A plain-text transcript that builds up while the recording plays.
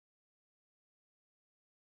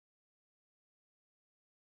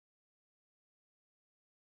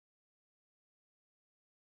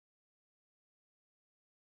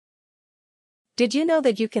Did you know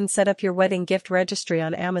that you can set up your wedding gift registry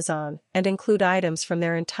on Amazon and include items from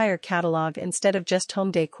their entire catalog instead of just home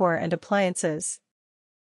decor and appliances?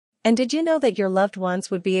 And did you know that your loved ones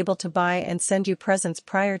would be able to buy and send you presents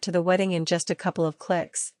prior to the wedding in just a couple of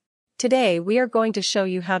clicks? Today we are going to show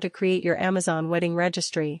you how to create your Amazon wedding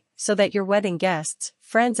registry so that your wedding guests,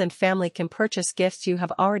 friends and family can purchase gifts you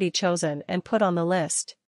have already chosen and put on the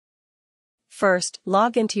list. First,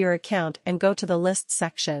 log into your account and go to the Lists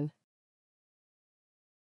section.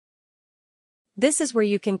 This is where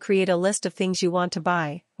you can create a list of things you want to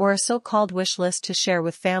buy, or a so-called wish list to share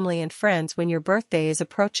with family and friends when your birthday is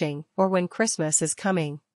approaching or when Christmas is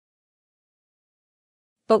coming.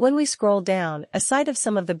 But when we scroll down, aside of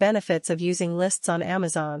some of the benefits of using lists on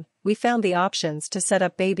Amazon, we found the options to set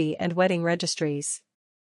up baby and wedding registries.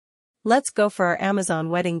 Let's go for our Amazon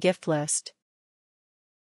wedding gift list.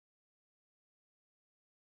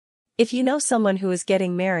 If you know someone who is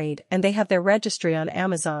getting married and they have their registry on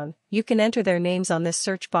Amazon, you can enter their names on this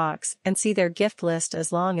search box and see their gift list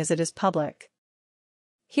as long as it is public.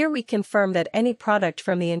 Here we confirm that any product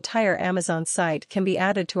from the entire Amazon site can be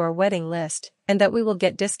added to our wedding list, and that we will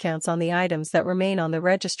get discounts on the items that remain on the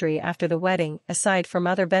registry after the wedding, aside from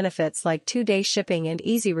other benefits like 2-day shipping and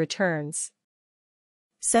easy returns.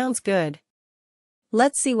 Sounds good.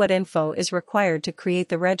 Let's see what info is required to create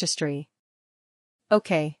the registry.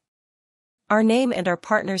 Okay. Our name and our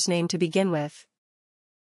partner's name to begin with.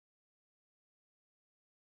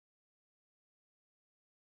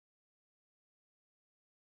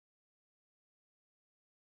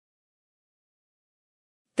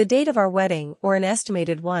 The date of our wedding, or an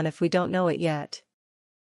estimated one if we don't know it yet.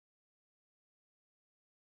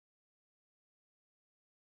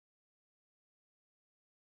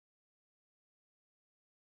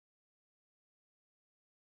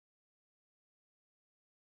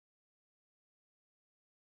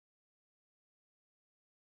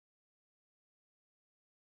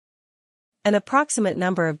 An approximate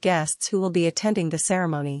number of guests who will be attending the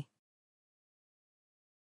ceremony.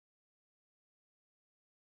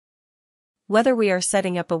 Whether we are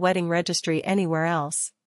setting up a wedding registry anywhere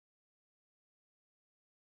else.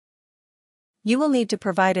 You will need to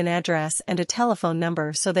provide an address and a telephone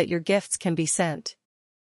number so that your gifts can be sent.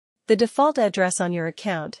 The default address on your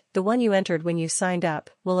account, the one you entered when you signed up,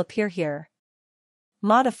 will appear here.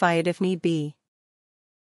 Modify it if need be.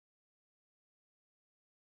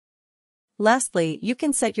 Lastly, you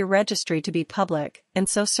can set your registry to be public, and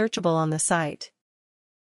so searchable on the site.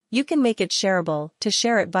 You can make it shareable, to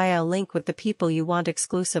share it via a link with the people you want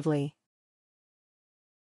exclusively.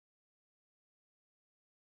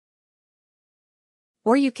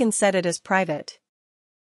 Or you can set it as private.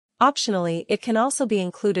 Optionally, it can also be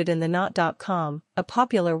included in the Knot.com, a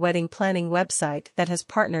popular wedding planning website that has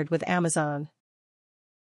partnered with Amazon.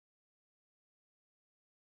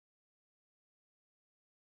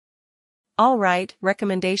 Alright,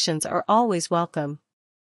 recommendations are always welcome.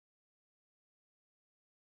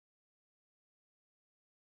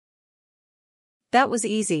 That was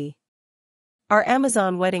easy. Our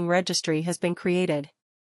Amazon wedding registry has been created.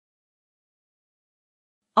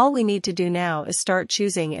 All we need to do now is start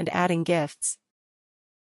choosing and adding gifts.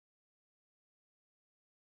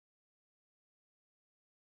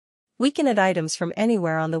 We can add items from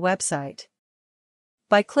anywhere on the website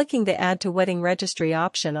by clicking the Add to Wedding Registry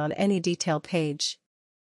option on any detail page,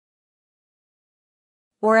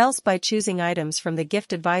 or else by choosing items from the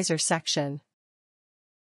Gift Advisor section,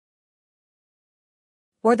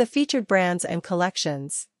 or the featured brands and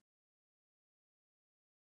collections.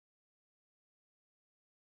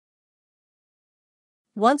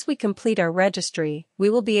 Once we complete our registry, we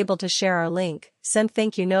will be able to share our link, send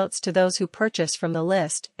thank you notes to those who purchase from the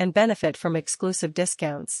list, and benefit from exclusive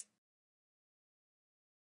discounts.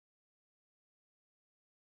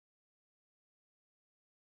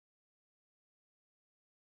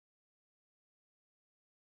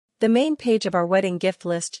 The main page of our wedding gift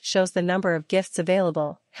list shows the number of gifts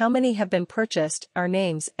available, how many have been purchased, our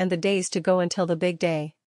names, and the days to go until the big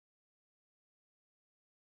day.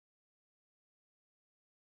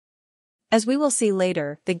 As we will see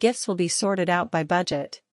later, the gifts will be sorted out by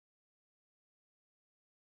budget.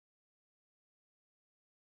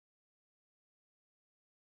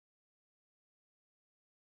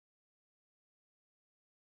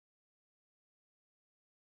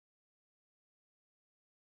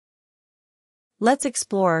 Let's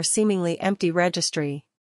explore our seemingly empty registry.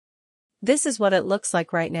 This is what it looks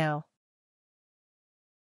like right now.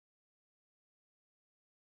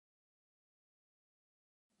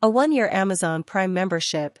 A 1-year Amazon Prime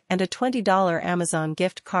membership and a $20 Amazon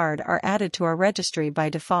gift card are added to our registry by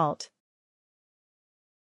default.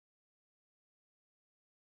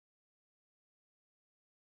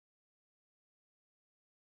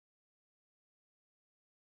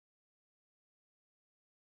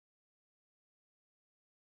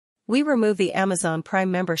 We remove the Amazon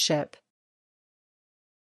Prime membership.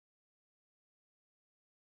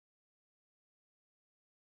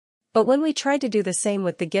 But when we try to do the same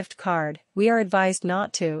with the gift card, we are advised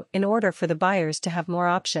not to, in order for the buyers to have more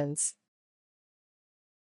options.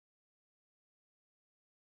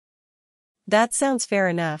 That sounds fair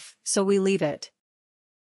enough, so we leave it.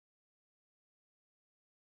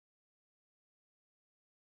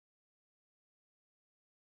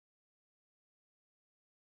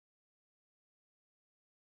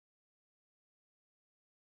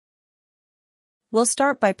 We'll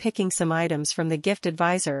start by picking some items from the gift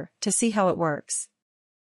advisor to see how it works.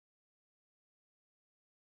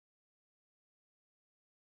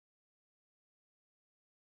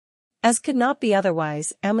 As could not be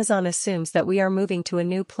otherwise, Amazon assumes that we are moving to a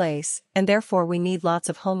new place, and therefore we need lots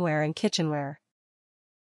of homeware and kitchenware.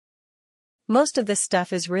 Most of this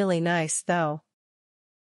stuff is really nice, though.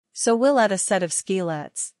 So we'll add a set of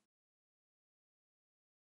skillets.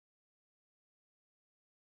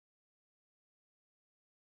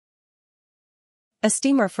 A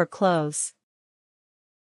steamer for clothes.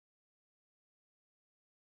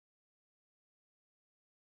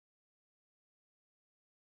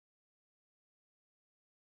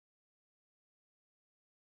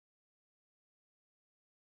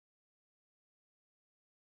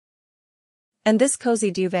 And this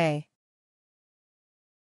cozy duvet.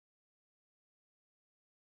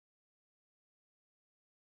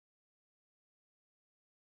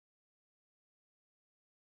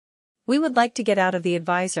 We would like to get out of the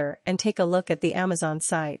advisor and take a look at the Amazon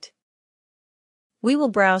site. We will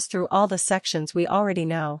browse through all the sections we already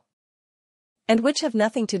know, and which have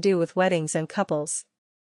nothing to do with weddings and couples.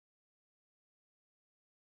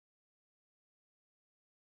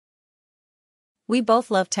 We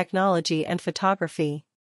both love technology and photography.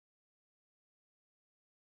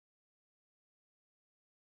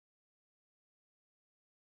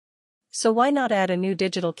 So why not add a new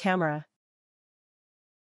digital camera?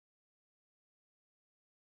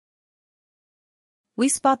 We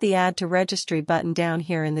spot the Add to Registry button down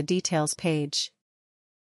here in the Details page.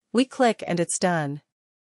 We click and it's done.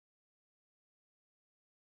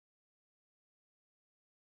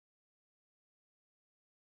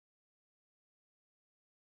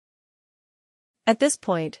 At this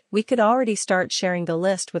point, we could already start sharing the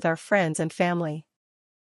list with our friends and family.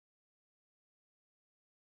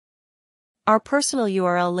 Our personal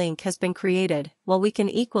URL link has been created, while we can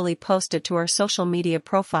equally post it to our social media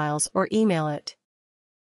profiles or email it.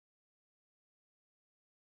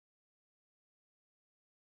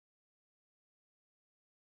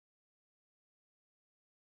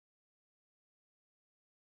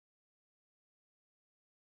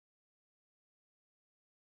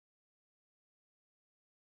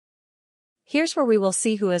 Here's where we will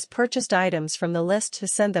see who has purchased items from the list to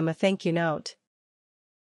send them a thank you note.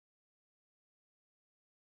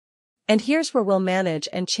 And here's where we'll manage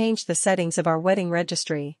and change the settings of our wedding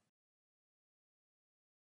registry.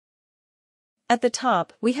 At the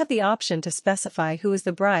top, we have the option to specify who is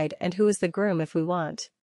the bride and who is the groom if we want.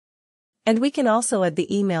 And we can also add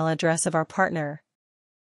the email address of our partner.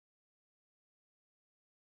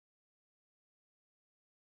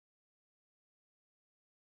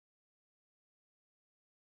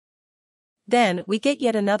 Then, we get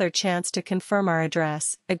yet another chance to confirm our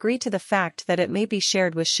address, agree to the fact that it may be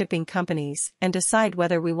shared with shipping companies, and decide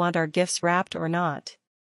whether we want our gifts wrapped or not.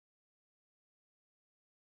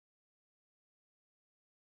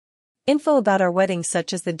 Info about our wedding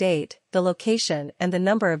such as the date, the location, and the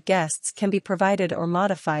number of guests can be provided or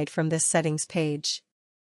modified from this settings page.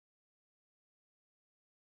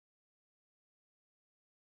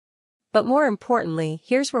 But more importantly,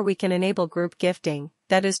 here's where we can enable group gifting,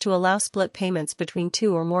 that is to allow split payments between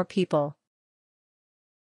 2 or more people.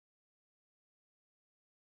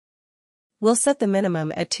 We'll set the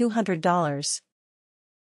minimum at $200.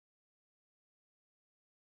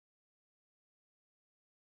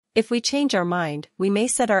 If we change our mind, we may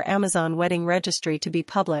set our Amazon wedding registry to be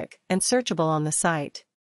public and searchable on the site.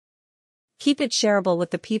 Keep it shareable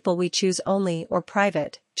with the people we choose only or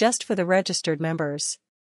private, just for the registered members.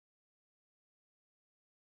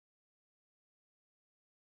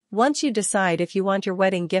 Once you decide if you want your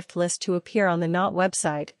wedding gift list to appear on the Not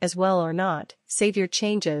website as well or not, save your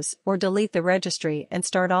changes or delete the registry and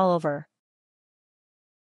start all over.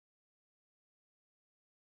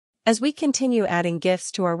 As we continue adding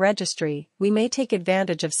gifts to our registry, we may take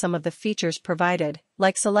advantage of some of the features provided,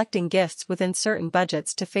 like selecting gifts within certain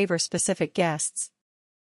budgets to favor specific guests.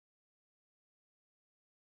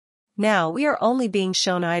 Now we are only being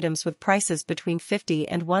shown items with prices between $50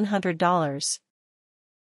 and $100.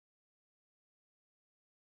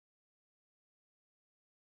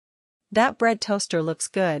 That bread toaster looks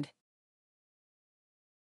good.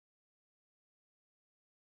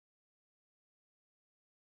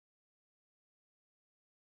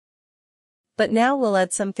 But now we'll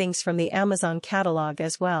add some things from the Amazon catalog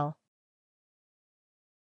as well.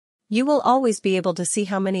 You will always be able to see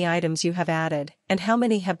how many items you have added and how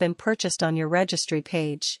many have been purchased on your registry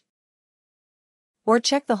page. Or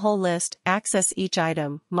check the whole list, access each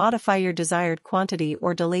item, modify your desired quantity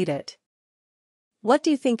or delete it. What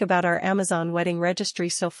do you think about our Amazon wedding registry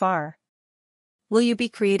so far? Will you be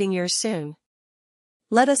creating yours soon?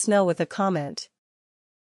 Let us know with a comment.